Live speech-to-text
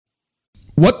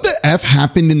What the F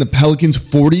happened in the Pelicans'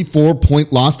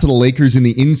 44-point loss to the Lakers in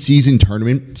the in-season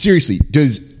tournament? Seriously,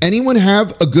 does anyone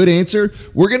have a good answer?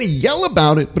 We're going to yell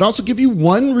about it, but also give you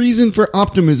one reason for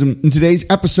optimism in today's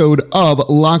episode of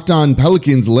Locked On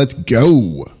Pelicans. Let's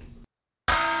go.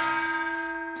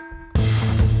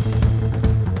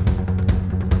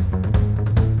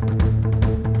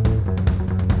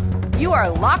 You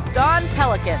are Locked On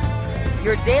Pelicans,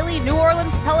 your daily New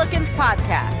Orleans Pelicans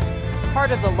podcast.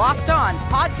 Part of the Locked On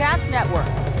Podcast Network,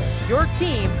 your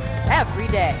team every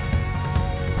day.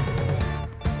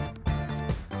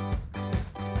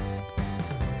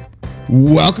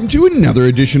 Welcome to another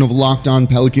edition of Locked On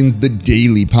Pelicans, the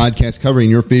daily podcast covering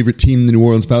your favorite team, the New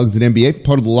Orleans Pelicans and NBA,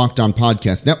 part of the Locked On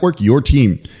Podcast Network, your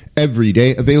team every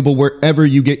day, available wherever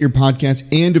you get your podcasts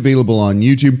and available on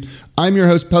YouTube. I'm your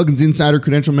host, Pelicans Insider,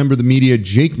 credential member of the media,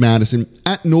 Jake Madison,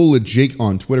 at NOLA Jake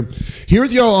on Twitter. Here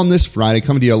with y'all on this Friday,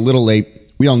 coming to you a little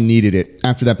late. We all needed it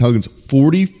after that Pelicans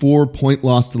 44-point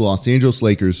loss to the Los Angeles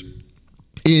Lakers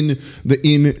in the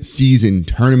in-season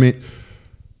tournament.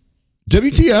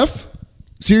 WTF?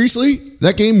 Seriously,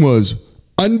 that game was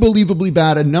unbelievably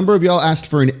bad. A number of y'all asked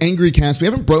for an angry cast. We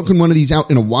haven't broken one of these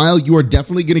out in a while. You are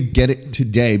definitely going to get it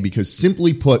today because,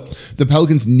 simply put, the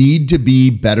Pelicans need to be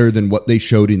better than what they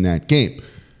showed in that game.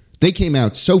 They came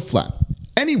out so flat.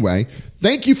 Anyway,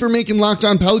 thank you for making Locked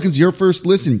On Pelicans your first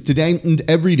listen today and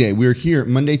every day. We're here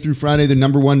Monday through Friday, the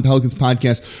number one Pelicans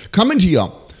podcast, coming to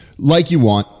y'all like you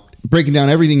want, breaking down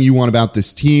everything you want about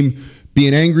this team,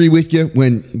 being angry with you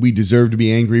when we deserve to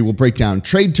be angry. We'll break down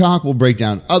trade talk. We'll break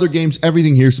down other games,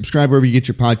 everything here. Subscribe wherever you get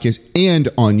your podcast and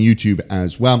on YouTube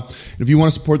as well. And if you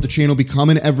want to support the channel, become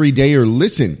an everyday or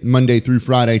listen Monday through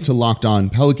Friday to Locked On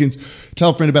Pelicans.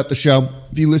 Tell a friend about the show.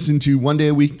 If you listen to one day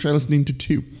a week, try listening to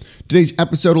two. Today's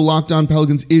episode of Locked On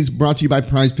Pelicans is brought to you by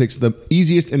PrizePicks, the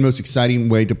easiest and most exciting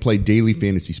way to play daily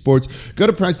fantasy sports. Go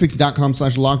to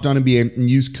prizepicks.com/LockedOnNBA and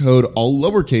use code all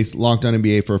lowercase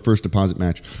LockedOnNBA for a first deposit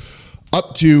match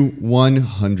up to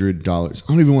 $100. I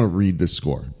don't even want to read this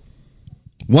score.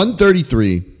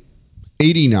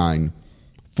 133-89,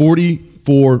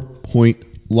 44-point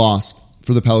loss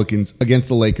for the Pelicans against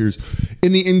the Lakers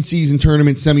in the in-season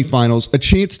tournament semifinals. A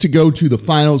chance to go to the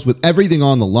finals with everything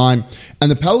on the line.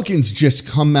 And the Pelicans just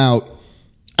come out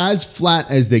as flat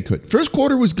as they could. First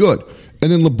quarter was good.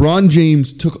 And then LeBron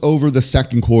James took over the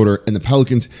second quarter, and the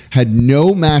Pelicans had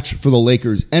no match for the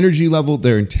Lakers' energy level,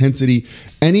 their intensity,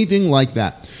 anything like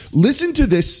that. Listen to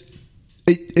this.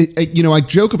 I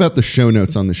joke about the show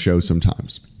notes on the show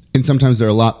sometimes, and sometimes they're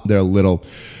a lot, they're a little.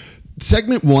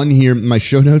 Segment one here, my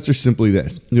show notes are simply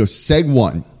this. Seg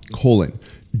 1,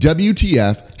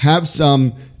 WTF, have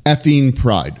some effing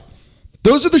pride.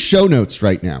 Those are the show notes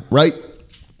right now, right?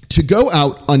 To go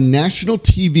out on national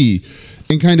TV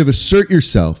and kind of assert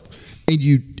yourself, and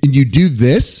you do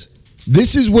this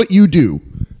is what you do.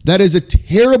 That is a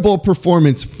terrible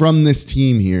performance from this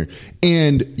team here,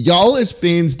 and y'all as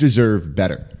fans deserve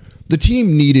better. The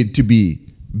team needed to be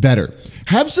better.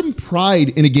 Have some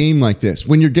pride in a game like this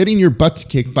when you're getting your butts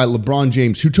kicked by LeBron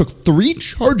James, who took 3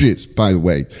 charges, by the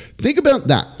way. Think about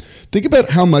that. Think about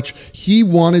how much he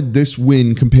wanted this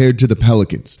win compared to the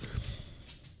Pelicans.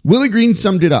 Willie Green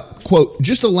summed it up, quote,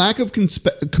 just a lack of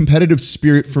competitive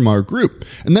spirit from our group.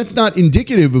 And that's not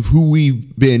indicative of who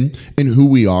we've been and who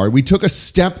we are. We took a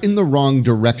step in the wrong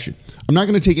direction. I'm not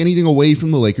going to take anything away from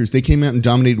the Lakers. They came out and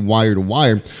dominated wire to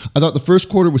wire. I thought the first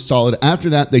quarter was solid. After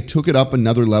that, they took it up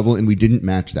another level, and we didn't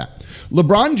match that.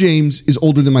 LeBron James is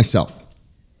older than myself.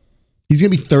 He's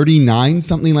going to be 39,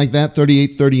 something like that,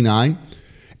 38, 39.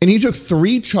 And he took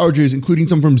 3 charges, including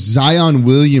some from Zion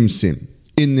Williamson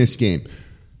in this game.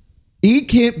 He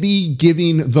can't be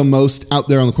giving the most out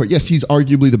there on the court. Yes, he's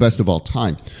arguably the best of all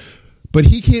time, but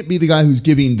he can't be the guy who's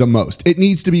giving the most. It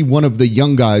needs to be one of the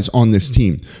young guys on this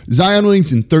team. Zion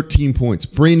Williamson, 13 points.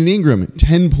 Brandon Ingram,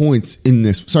 9 points in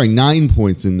this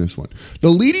one. The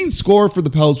leading scorer for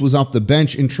the Pels was off the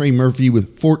bench in Trey Murphy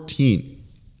with 14.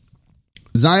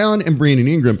 Zion and Brandon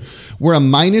Ingram were a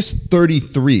minus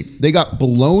 33. They got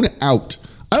blown out.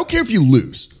 I don't care if you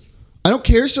lose. I don't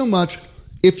care so much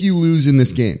if you lose in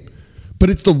this game. But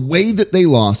it's the way that they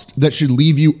lost that should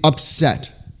leave you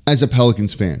upset as a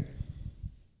Pelicans fan.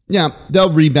 Yeah,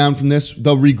 they'll rebound from this.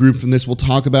 They'll regroup from this. We'll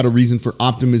talk about a reason for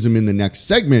optimism in the next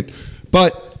segment.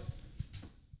 But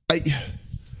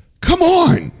come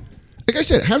on. Like I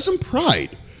said, have some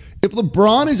pride. If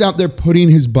LeBron is out there putting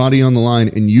his body on the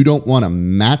line and you don't want to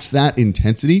match that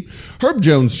intensity, Herb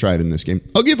Jones tried in this game.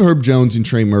 I'll give Herb Jones and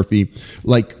Trey Murphy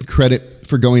credit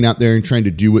for going out there and trying to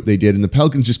do what they did. And the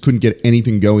Pelicans just couldn't get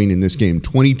anything going in this game.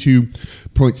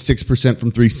 22.6%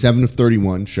 from 3, 7 of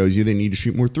 31 shows you they need to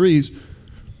shoot more threes.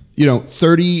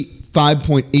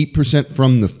 35.8%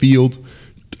 from the field.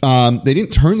 They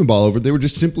didn't turn the ball over. They were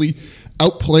just simply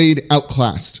outplayed,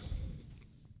 outclassed.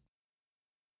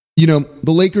 The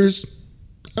Lakers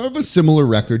have a similar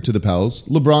record to the Pels.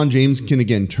 LeBron James can,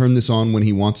 again, turn this on when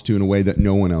he wants to in a way that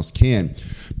no one else can.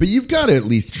 But you've got to at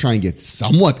least try and get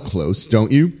somewhat close,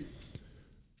 don't you?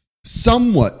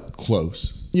 Somewhat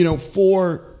close.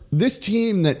 For this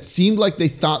team that seemed like they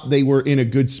thought they were in a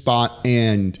good spot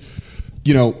and,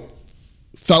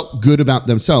 felt good about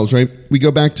themselves, right? We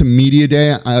go back to the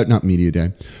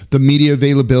media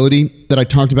availability that I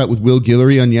talked about with Will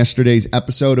Guillory on yesterday's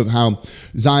episode of how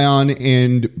Zion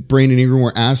and Brandon Ingram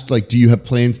were asked, do you have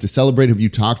plans to celebrate? Have you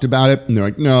talked about it? And they're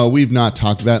like, no, we've not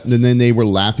talked about it. And then they were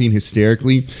laughing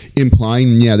hysterically,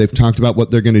 implying, yeah, they've talked about what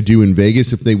they're going to do in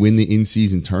Vegas if they win the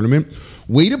in-season tournament.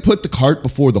 Way to put the cart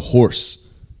before the horse.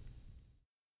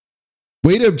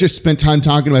 Way to have just spent time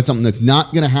talking about something that's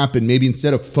not going to happen, maybe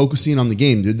instead of focusing on the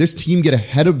game. Did this team get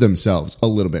ahead of themselves a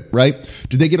little bit, right?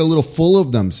 Did they get a little full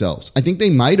of themselves? I think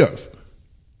they might have.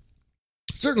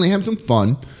 Certainly have some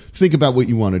fun. Think about what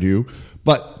you want to do.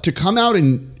 But to come out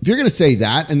and, if you're going to say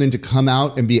that, and then to come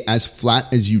out and be as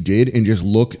flat as you did and just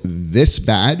look this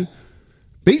bad,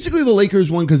 basically the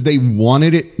Lakers won because they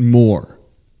wanted it more.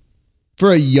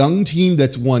 For a young team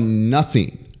that's won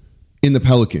nothing in the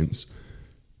Pelicans,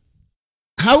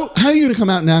 How are you going to come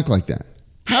out and act like that?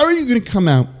 How are you going to come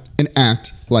out and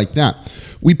act like that?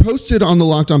 We posted on the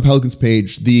Locked On Pelicans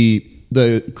page the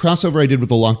crossover I did with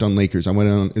the Locked On Lakers. I went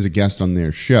on as a guest on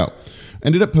their show.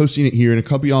 Ended up posting it here, and a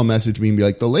couple of y'all messaged me and be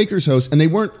like, the Lakers host, and they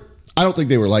weren't, I don't think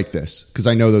they were like this, because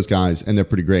I know those guys, and they're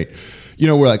pretty great.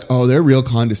 We're like, oh, they're real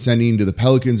condescending to the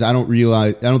Pelicans. I don't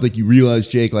think you realize,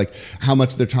 Jake, how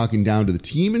much they're talking down to the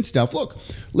team and stuff. Look,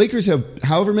 Lakers have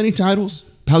however many titles.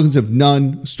 Pelicans have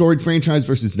none. Storied franchise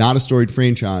versus not a storied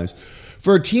franchise.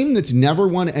 For a team that's never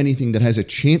won anything, that has a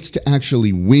chance to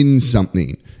actually win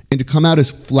something, and to come out as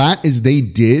flat as they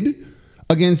did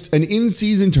against an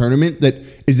in-season tournament,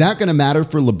 is that going to matter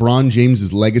for LeBron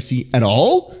James's legacy at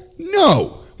all?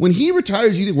 No. When he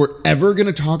retires, you think we're ever going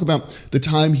to talk about the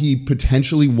time he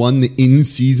potentially won the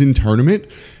in-season tournament?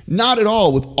 Not at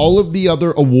all, with all of the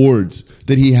other awards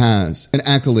that he has and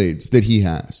accolades that he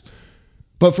has.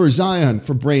 But for Zion,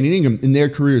 for Brandon Ingram, in their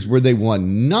careers where they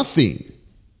won nothing,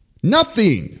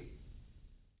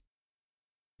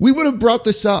 we would have brought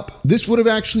this up. This would have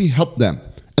actually helped them.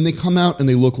 And they come out and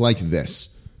they look like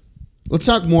this. Let's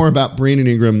talk more about Brandon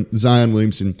Ingram, Zion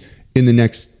Williamson in the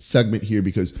next segment here,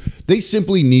 because they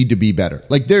simply need to be better.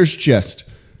 There's just,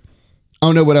 I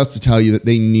don't know what else to tell you, that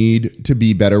they need to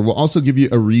be better. We'll also give you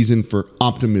a reason for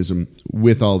optimism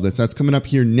with all this. That's coming up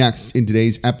here next in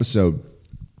today's episode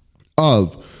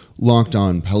of Locked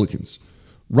On Pelicans.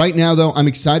 Right now, though, I'm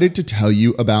excited to tell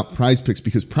you about Prize Picks,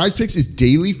 because Prize Picks is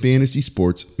daily fantasy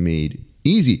sports made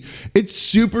easy. It's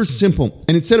super simple,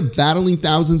 and instead of battling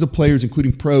thousands of players,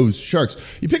 including pros,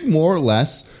 sharks, you pick more or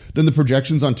less than the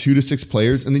projections on 2 to 6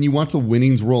 players, and then you watch the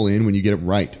winnings roll in when you get it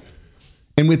right.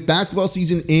 And with basketball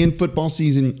season and football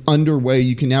season underway,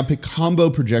 you can now pick combo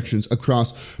projections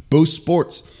across both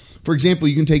sports. For example,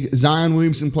 you can take Zion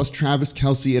Williamson plus Travis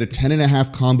Kelce at a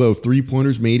 10.5 combo of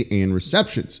 3-pointers made and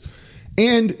receptions.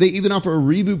 And they even offer a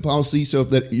reboot policy so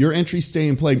that your entries stay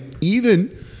in play, even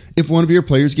if one of your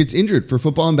players gets injured. For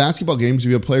football and basketball games, if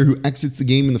you have a player who exits the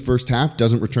game in the first half,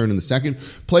 doesn't return in the second,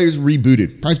 players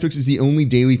rebooted. PrizePicks is the only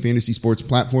daily fantasy sports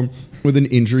platform with an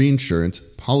injury insurance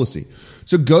policy.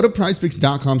 So go to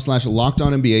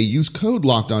prizepicks.com/LockedOnNBA. Use code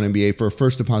LockedOnNBA for a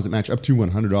first deposit match up to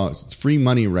 $100. It's free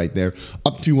money right there.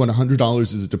 Up to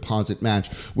 $100 is a deposit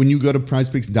match when you go to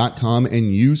prizepicks.com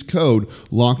and use code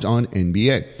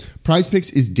LockedOnNBA.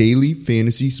 PrizePicks is daily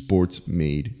fantasy sports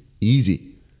made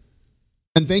easy.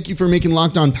 And thank you for making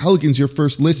Locked On Pelicans your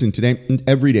first listen today and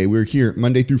every day. We're here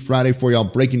Monday through Friday for y'all,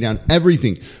 breaking down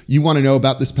everything you want to know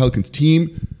about this Pelicans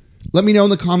team. Let me know in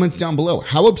the comments down below.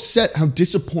 How upset, how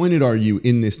disappointed are you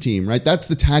in this team, right? That's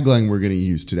the tagline we're going to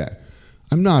use today.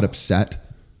 I'm not upset.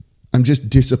 I'm just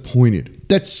disappointed.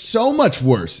 That's so much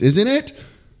worse, isn't it?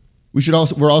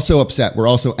 We're also upset. We're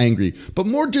also angry, but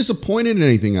more disappointed than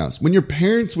anything else. When your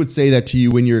parents would say that to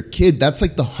you when you're a kid, that's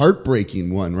like the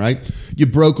heartbreaking one, right? You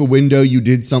broke a window, you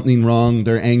did something wrong.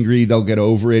 They're angry. They'll get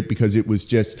over it because it was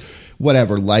just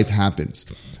whatever. Life happens.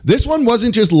 This one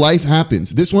wasn't just life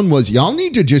happens. This one was y'all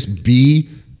need to just be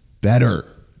better.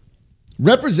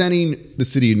 Representing the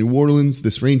city of New Orleans,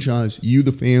 this franchise, you,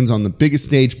 the fans, on the biggest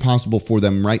stage possible for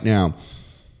them right now,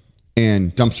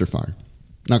 and dumpster fire.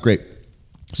 Not great.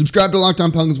 Subscribe to Locked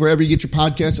On Pelicans wherever you get your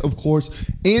podcasts, of course,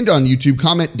 and on YouTube.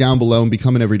 Comment down below and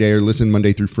become an everyday or listen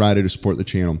Monday through Friday to support the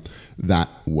channel that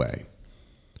way.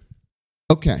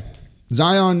 Okay.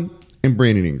 Zion and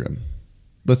Brandon Ingram.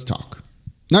 Let's talk.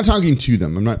 Not talking to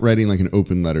them. I'm not writing like an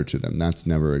open letter to them. That's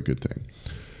never a good thing.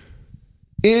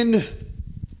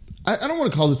 I don't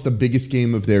want to call this the biggest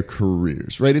game of their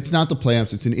careers, right? It's not the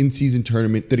playoffs. It's an in-season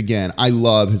tournament that, again, I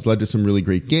love, has led to some really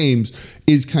great games,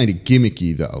 is kind of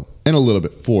gimmicky, though, and a little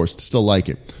bit forced. Still like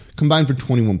it. Combined for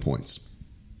 21 points.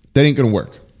 That ain't going to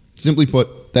work. Simply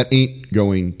put, that ain't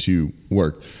going to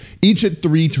work. Each had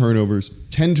 3 turnovers,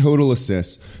 10 total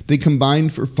assists. They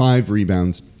combined for 5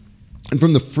 rebounds. And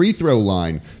from the free throw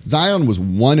line, Zion was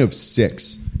 1 of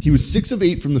 6. He was 6 of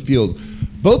 8 from the field.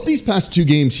 Both these past 2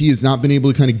 games, he has not been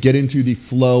able to kind of get into the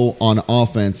flow on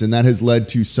offense, and that has led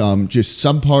to some just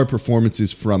subpar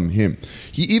performances from him.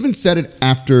 He even said it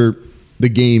after the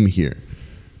game here.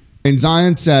 And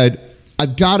Zion said,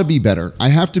 I've got to be better. I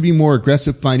have to be more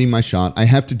aggressive finding my shot. I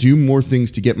have to do more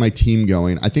things to get my team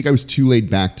going. I think I was too laid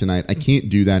back tonight. I can't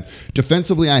do that.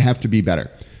 Defensively, I have to be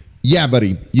better. Yeah,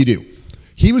 buddy, you do.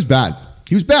 He was bad.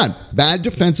 He was bad. Bad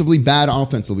defensively, bad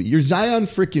offensively. You're Zion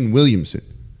freaking Williamson.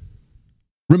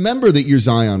 Remember that you're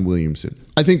Zion Williamson.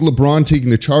 I think LeBron taking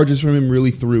the charges from him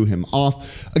really threw him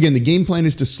off. Again, the game plan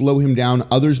is to slow him down.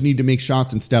 Others need to make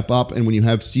shots and step up. And when you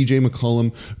have CJ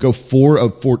McCollum go 4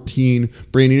 of 14,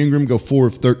 Brandon Ingram go 4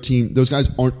 of 13, those guys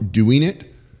aren't doing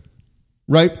it,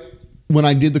 right? When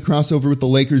I did the crossover with the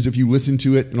Lakers, if you listened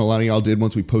to it, and a lot of y'all did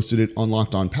once we posted it on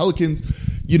Locked On Pelicans,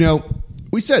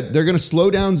 we said they're going to slow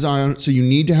down Zion, so you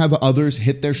need to have others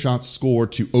hit their shots, score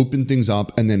to open things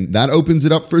up, and then that opens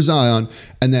it up for Zion,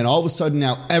 and then all of a sudden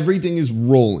now everything is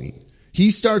rolling.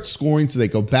 He starts scoring, so they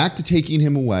go back to taking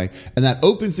him away, and that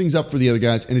opens things up for the other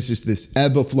guys, and it's just this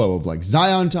ebb and flow of like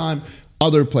Zion time,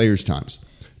 other players' times.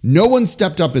 No one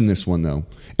stepped up in this one, though,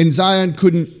 and Zion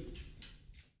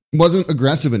wasn't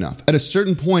aggressive enough. At a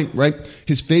certain point, right,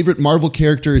 his favorite Marvel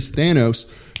character is Thanos,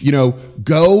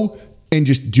 go and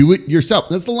just do it yourself.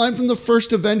 That's the line from the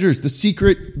first Avengers,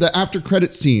 the after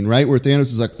credit scene, right? Where Thanos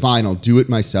is like, fine, I'll do it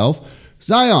myself.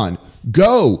 Zion,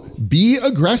 go, be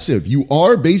aggressive. You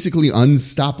are basically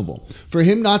unstoppable. For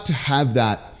him not to have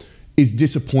that is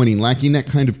disappointing, lacking that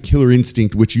kind of killer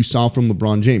instinct, which you saw from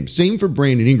LeBron James. Same for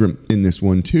Brandon Ingram in this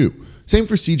one too. Same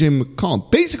for CJ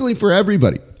McCollum. Basically for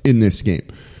everybody in this game.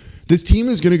 This team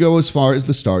is going to go as far as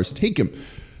the stars take him.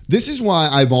 This is why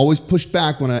I've always pushed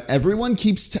back when everyone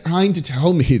keeps trying to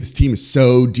tell me this team is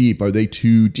so deep. Are they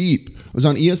too deep? I was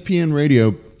on ESPN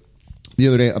radio the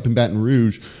other day up in Baton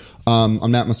Rouge on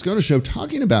Matt Moscona's show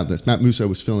talking about this. Matt Musso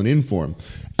was filling in for him.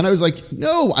 And I was like,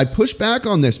 no, I push back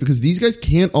on this because these guys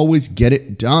can't always get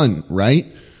it done, right?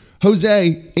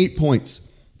 Jose, 8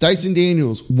 points. Dyson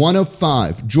Daniels, 1 of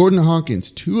 5. Jordan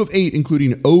Hawkins, 2 of 8,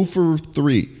 including 0 for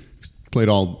 3. Played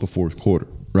all the fourth quarter,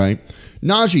 right?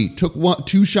 Najee took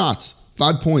 2 shots,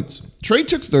 5 points. Trey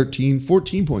took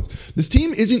 14 points. This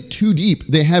team isn't too deep.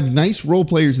 They have nice role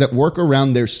players that work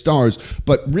around their stars,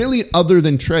 but really other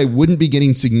than Trey wouldn't be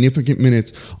getting significant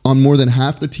minutes on more than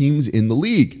half the teams in the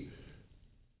league.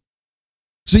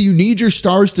 So you need your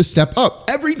stars to step up.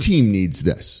 Every team needs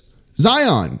this.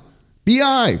 Zion,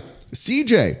 B.I.,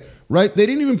 CJ, right? They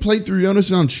didn't even play through Jonas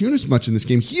Valanciunas much in this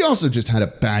game. He also just had a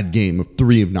bad game of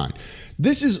 3 of 9.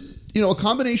 This is a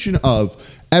combination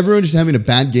of everyone just having a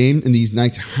bad game, and these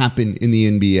nights happen in the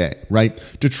NBA,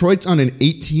 right? Detroit's on an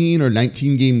 18 or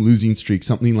 19 game losing streak,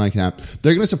 something like that.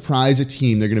 They're going to surprise a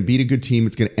team. They're going to beat a good team.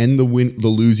 It's going to end the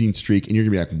losing streak, and you're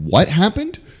going to be like, what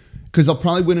happened? Because they'll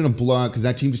probably win in a blowout because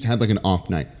that team just had like an off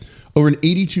night. Over an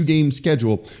 82 game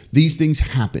schedule, these things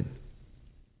happen.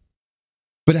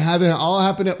 But having it all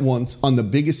happen at once on the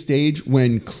biggest stage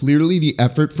when clearly the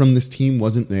effort from this team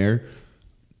wasn't there,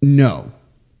 no.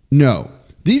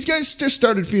 These guys just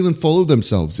started feeling full of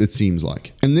themselves, it seems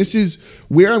like. And this is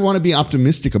where I want to be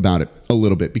optimistic about it a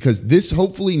little bit, because this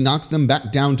hopefully knocks them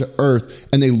back down to earth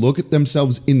and they look at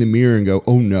themselves in the mirror and go,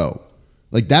 oh no.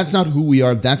 Like, that's not who we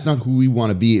are. That's not who we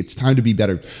want to be. It's time to be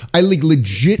better. I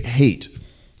legit hate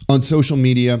on social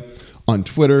media, on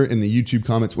Twitter, in the YouTube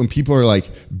comments, when people are like,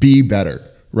 be better,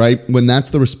 right? When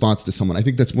that's the response to someone. I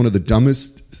think that's one of the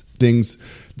dumbest things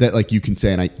that like you can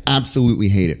say, and I absolutely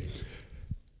hate it.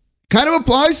 Kind of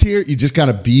applies here. You just got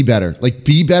to be better. Like,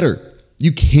 be better.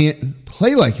 You can't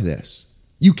play like this.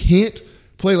 You can't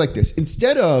play like this.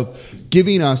 Instead of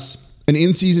giving us an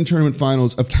in-season tournament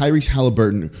finals of Tyrese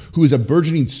Halliburton, who is a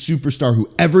burgeoning superstar who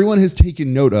everyone has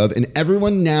taken note of, and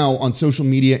everyone now on social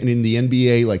media and in the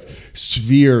NBA like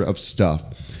sphere of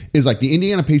stuff is like, the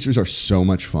Indiana Pacers are so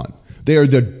much fun. They are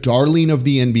the darling of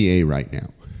the NBA right now.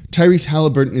 Tyrese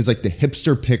Halliburton is like the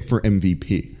hipster pick for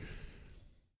MVP.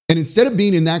 And instead of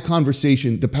being in that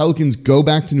conversation, the Pelicans go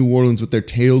back to New Orleans with their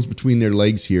tails between their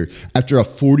legs here after a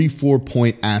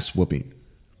 44-point ass whooping.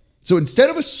 So instead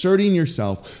of asserting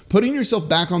yourself, putting yourself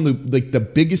back on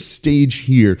the biggest stage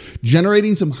here,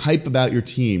 generating some hype about your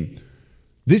team,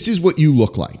 this is what you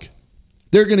look like.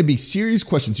 There are going to be serious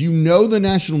questions. You know the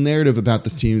national narrative about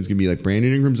this team is going to be like,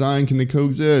 Brandon Ingram, Zion, can they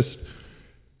coexist?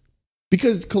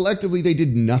 Because collectively they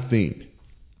did nothing.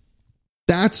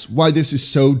 That's why this is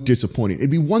so disappointing.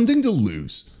 It'd be one thing to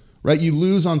lose, right? You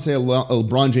lose on, say, a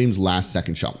LeBron James last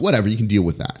second shot. Whatever, you can deal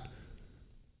with that.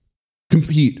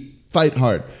 Compete, fight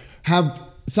hard, have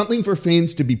something for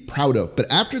fans to be proud of. But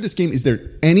after this game, is there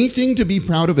anything to be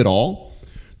proud of at all?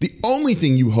 The only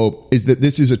thing you hope is that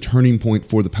this is a turning point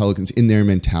for the Pelicans in their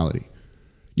mentality.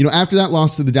 You know, after that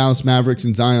loss to the Dallas Mavericks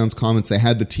and Zion's comments, they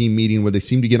had the team meeting where they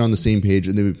seemed to get on the same page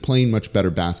and they were playing much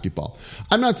better basketball.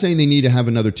 I'm not saying they need to have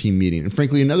another team meeting. And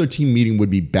frankly, another team meeting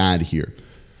would be bad here.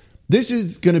 This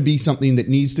is going to be something that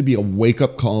needs to be a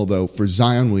wake-up call, though, for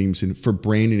Zion Williamson, for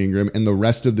Brandon Ingram, and the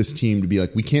rest of this team to be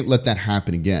like, we can't let that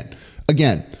happen again.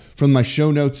 Again, from my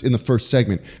show notes in the first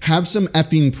segment, have some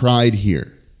effing pride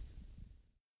here.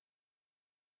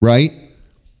 Right?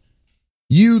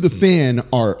 You, the fan,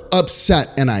 are upset,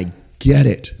 and I get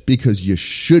it, because you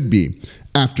should be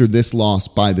after this loss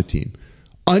by the team.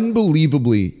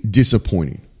 Unbelievably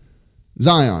disappointing.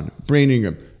 Zion, Brandon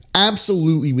Ingram,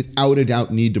 absolutely, without a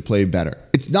doubt, need to play better.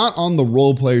 It's not on the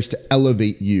role players to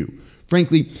elevate you.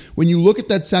 Frankly, when you look at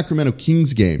that Sacramento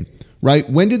Kings game, right,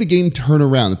 when did the game turn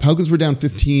around? The Pelicans were down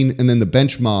 15, and then the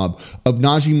bench mob of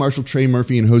Najee Marshall, Trey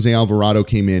Murphy, and Jose Alvarado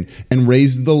came in and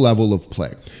raised the level of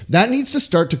play. That needs to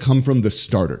start to come from the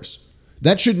starters.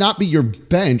 That should not be your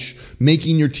bench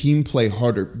making your team play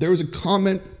harder. There was a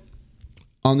comment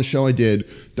on the show I did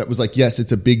that was like, yes,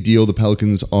 it's a big deal. The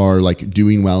Pelicans are like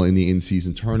doing well in the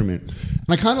in-season tournament. And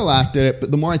I kind of laughed at it, but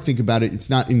the more I think about it,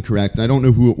 it's not incorrect. And I don't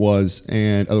know who it was,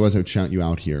 and otherwise I would shout you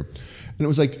out here. And it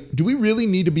was like, do we really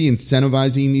need to be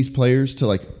incentivizing these players to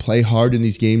like play hard in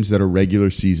these games that are regular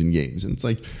season games? And it's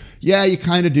like, yeah, you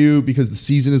kind of do, because the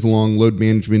season is long, load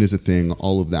management is a thing,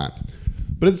 all of that.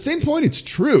 But at the same point, it's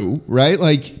true, right?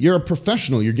 Like, you're a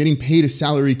professional. You're getting paid a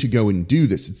salary to go and do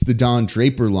this. It's the Don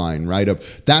Draper line, right?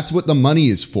 Of that's what the money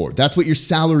is for. That's what your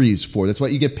salary is for. That's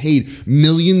what you get paid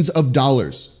millions of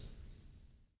dollars.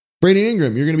 Brandon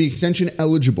Ingram, you're going to be extension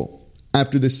eligible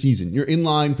after this season. You're in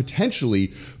line potentially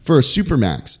for a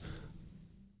supermax.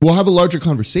 We'll have a larger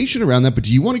conversation around that, but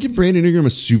do you want to give Brandon Ingram a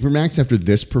supermax after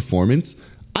this performance?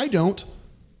 I don't.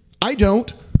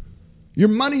 Your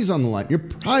money's on the line. Your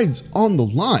pride's on the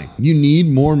line. You need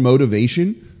more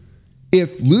motivation.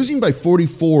 If losing by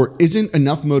 44 isn't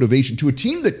enough motivation to a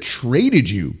team that traded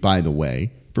you, by the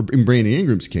way, in Brandon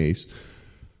Ingram's case,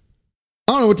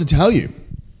 I don't know what to tell you.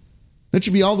 That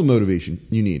should be all the motivation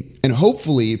you need. And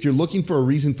hopefully, if you're looking for a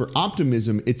reason for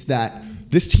optimism, it's that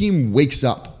this team wakes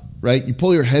up, right? You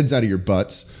pull your heads out of your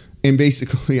butts and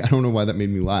basically, I don't know why that made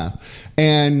me laugh,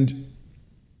 and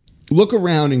look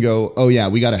around and go, oh yeah,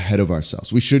 we got ahead of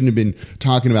ourselves. We shouldn't have been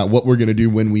talking about what we're going to do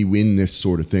when we win this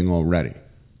sort of thing already.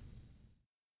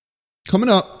 Coming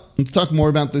up, let's talk more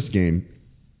about this game.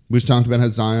 We just talked about how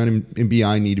Zion and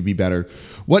BI need to be better.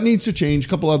 What needs to change? A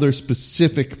couple other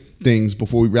specific things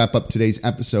before we wrap up today's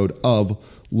episode of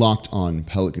Locked On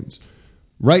Pelicans.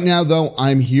 Right now, though,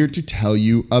 I'm here to tell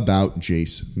you about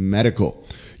Jace Medical.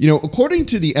 You know, according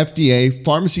to the FDA,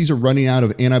 pharmacies are running out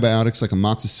of antibiotics like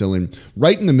amoxicillin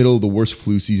right in the middle of the worst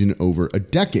flu season over a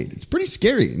decade. It's pretty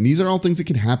scary, and these are all things that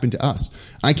can happen to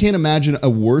us. I can't imagine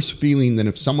a worse feeling than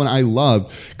if someone I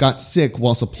love got sick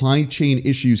while supply chain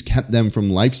issues kept them from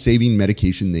life-saving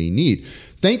medication they need.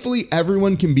 Thankfully,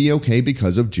 everyone can be okay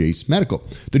because of Jace Medical.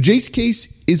 The Jace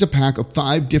case is a pack of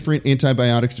 5 different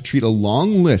antibiotics to treat a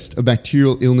long list of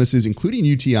bacterial illnesses, including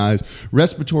UTIs,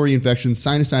 respiratory infections,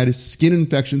 sinusitis, skin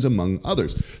infections, among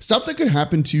others. Stuff that could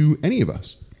happen to any of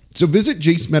us. So visit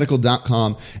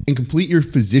jacemedical.com and complete your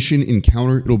physician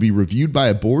encounter. It'll be reviewed by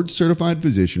a board-certified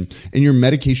physician, and your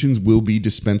medications will be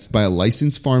dispensed by a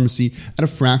licensed pharmacy at a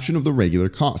fraction of the regular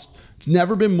cost. It's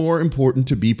never been more important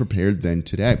to be prepared than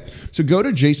today. So go to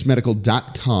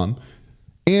jacemedical.com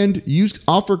and use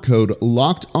offer code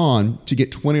LOCKEDON to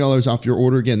get $20 off your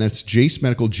order. Again, that's Jace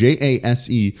Medical,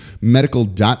 J-A-S-E,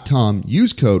 medical.com.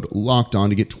 Use code LOCKEDON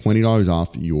to get $20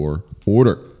 off your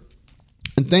order.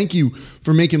 And thank you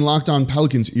for making Locked On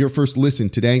Pelicans your first listen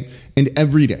today and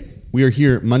every day. We are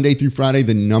here Monday through Friday,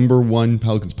 the #1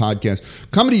 Pelicans podcast,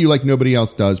 coming to you like nobody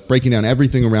else does, breaking down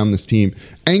everything around this team.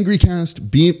 Angry cast,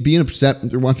 being upset.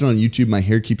 If you're watching on YouTube, my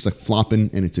hair keeps like flopping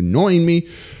and it's annoying me.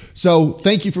 So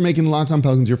thank you for making Locked On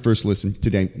Pelicans your first listen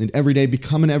today and every day.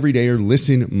 Become an everydayer.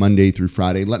 Listen Monday through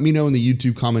Friday. Let me know in the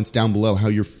YouTube comments down below how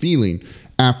you're feeling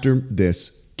after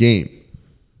this game.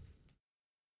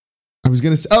 I was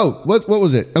going to say, what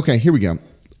was it? Okay, here we go.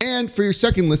 And for your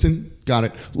second listen, got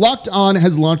it. Locked On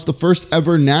has launched the first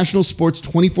ever national sports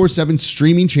 24/7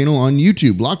 streaming channel on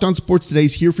YouTube. Locked On Sports Today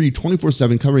is here for you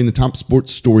 24/7, covering the top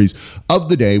sports stories of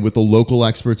the day with the local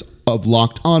experts of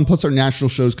Locked On, plus our national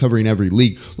shows covering every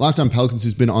league. Locked On Pelicans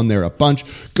has been on there a bunch.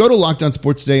 Go to Locked On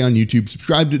Sports Today on YouTube.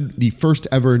 Subscribe to the first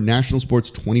ever national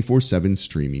sports 24/7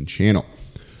 streaming channel.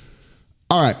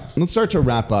 All right, let's start to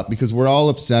wrap up because we're all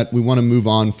upset. We want to move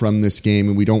on from this game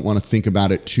and we don't want to think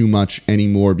about it too much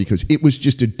anymore because it was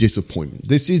just a disappointment.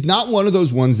 This is not one of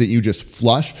those ones that you just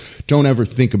flush, don't ever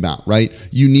think about, right?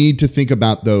 You need to think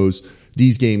about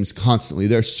these games constantly.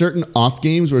 There are certain off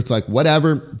games where it's like,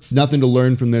 whatever, nothing to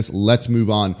learn from this, let's move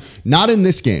on. Not in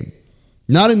this game.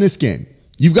 Not in this game.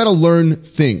 You've got to learn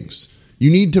things. You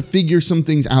need to figure some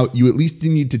things out. You at least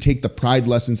need to take the pride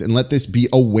lessons and let this be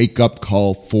a wake-up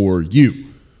call for you.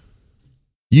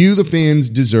 You, the fans,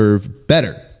 deserve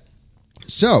better.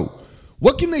 So,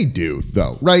 what can they do,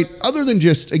 though, right? Other than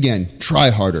just, again, try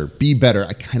harder, be better.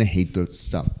 I kind of hate this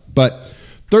stuff. But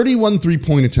 31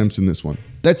 three-point attempts in this one.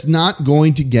 That's not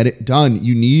going to get it done.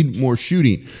 You need more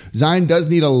shooting. Zion does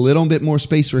need a little bit more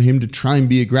space for him to try and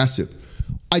be aggressive.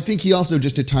 I think he also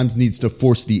just at times needs to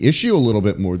force the issue a little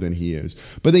bit more than he is.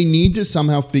 But they need to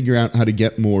somehow figure out how to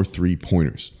get more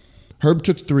three-pointers. Herb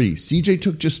took 3. CJ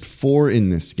took just 4 in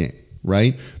this game,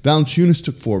 right? Valanciunas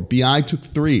took 4. BI took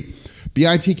 3.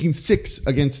 BI taking 6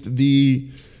 against the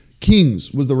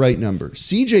Kings was the right number.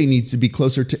 CJ needs to be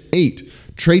closer to 8.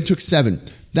 Trey took 7.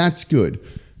 That's good.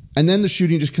 And then the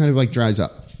shooting just kind of like dries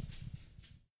up.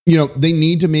 You know, they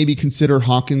need to maybe consider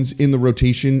Hawkins in the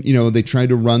rotation. You know, they tried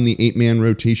to run the 8-man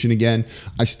rotation again.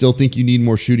 I still think you need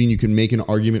more shooting. You can make an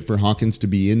argument for Hawkins to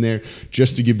be in there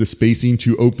just to give the spacing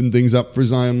to open things up for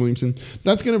Zion Williamson.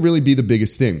 That's going to really be the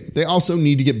biggest thing. They also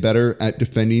need to get better at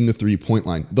defending the three-point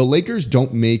line. The Lakers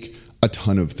don't make a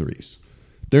ton of threes.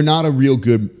 They're not a real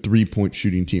good three-point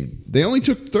shooting team. They only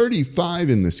took 35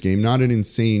 in this game, not an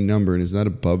insane number. And is that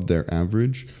above their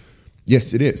average?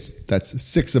 Yes, it is. That's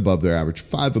 6 above their average,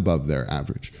 5 above their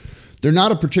average. They're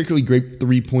not a particularly great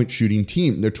three-point shooting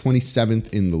team. They're 27th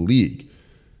in the league.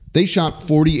 They shot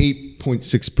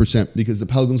 48.6% because the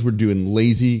Pelicans were doing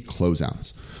lazy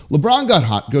closeouts. LeBron got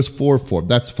hot, goes 4 of 4.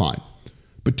 That's fine.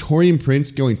 But Taurean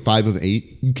Prince going 5 of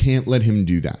 8, you can't let him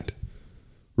do that,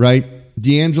 right?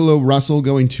 D'Angelo Russell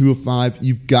going 2 of 5.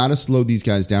 You've got to slow these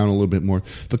guys down a little bit more.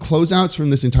 The closeouts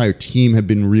from this entire team have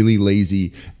been really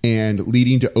lazy and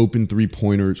leading to open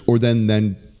three-pointers or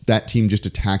then that team just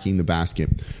attacking the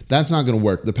basket. That's not going to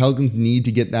work. The Pelicans need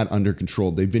to get that under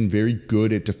control. They've been very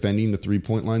good at defending the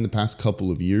three-point line the past couple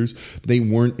of years. They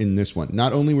weren't in this one.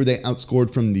 Not only were they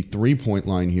outscored from the three-point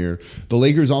line here, the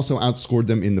Lakers also outscored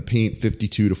them in the paint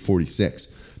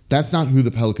 52-46. That's not who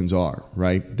the Pelicans are,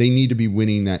 right? They need to be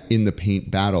winning that in the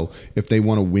paint battle if they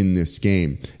want to win this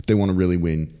game, if they want to really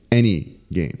win any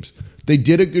games. They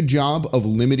did a good job of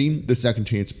limiting the second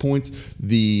chance points,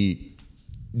 the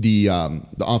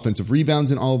offensive rebounds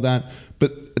and all of that.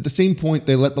 But at the same point,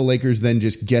 they let the Lakers then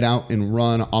just get out and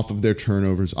run off of their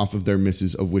turnovers, off of their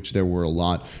misses, of which there were a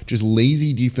lot. Just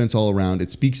lazy defense all around. It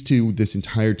speaks to this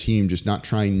entire team just not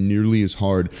trying nearly as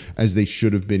hard as they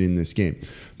should have been in this game.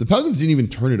 The Pelicans didn't even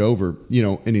turn it over,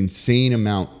 an insane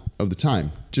amount of the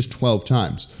time, just 12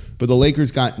 times. But the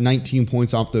Lakers got 19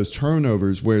 points off those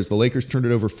turnovers, whereas the Lakers turned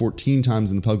it over 14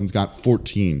 times and the Pelicans got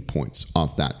 14 points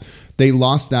off that. They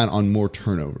lost that on more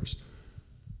turnovers.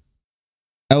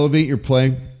 Elevate your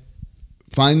play.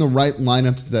 Find the right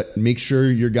lineups that make sure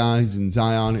your guys in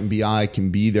Zion and BI can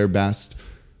be their best.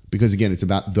 Because, again, it's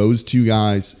about those two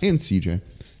guys and CJ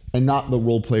and not the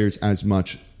role players as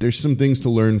much. There's some things to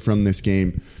learn from this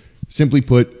game. Simply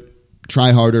put,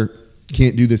 try harder.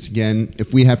 Can't do this again.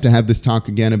 If we have to have this talk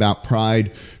again about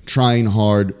pride, trying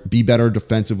hard, be better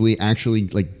defensively, actually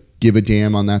give a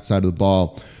damn on that side of the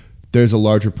ball, there's a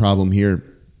larger problem here.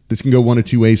 This can go one of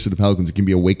two ways for the Pelicans. It can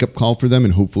be a wake-up call for them,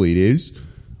 and hopefully it is.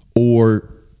 Or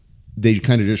they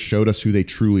kind of just showed us who they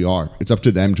truly are. It's up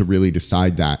to them to really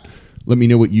decide that. Let me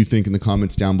know what you think in the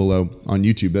comments down below on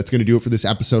YouTube. That's going to do it for this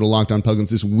episode of Locked On Pelicans,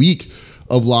 this week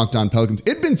of Locked On Pelicans.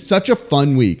 It's been such a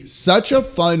fun week. Such a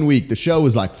fun week. The show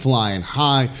was flying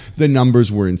high. The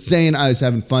numbers were insane. I was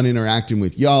having fun interacting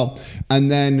with y'all.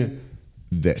 And then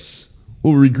this.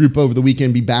 We'll regroup over the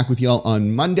weekend, be back with y'all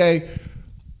on Monday.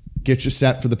 Get you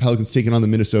set for the Pelicans taking on the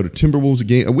Minnesota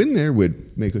Timberwolves. A win there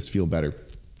would make us feel better.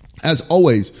 As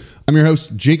always, I'm your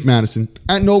host, Jake Madison,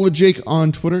 at NOLA Jake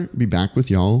on Twitter. Be back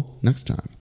with y'all next time.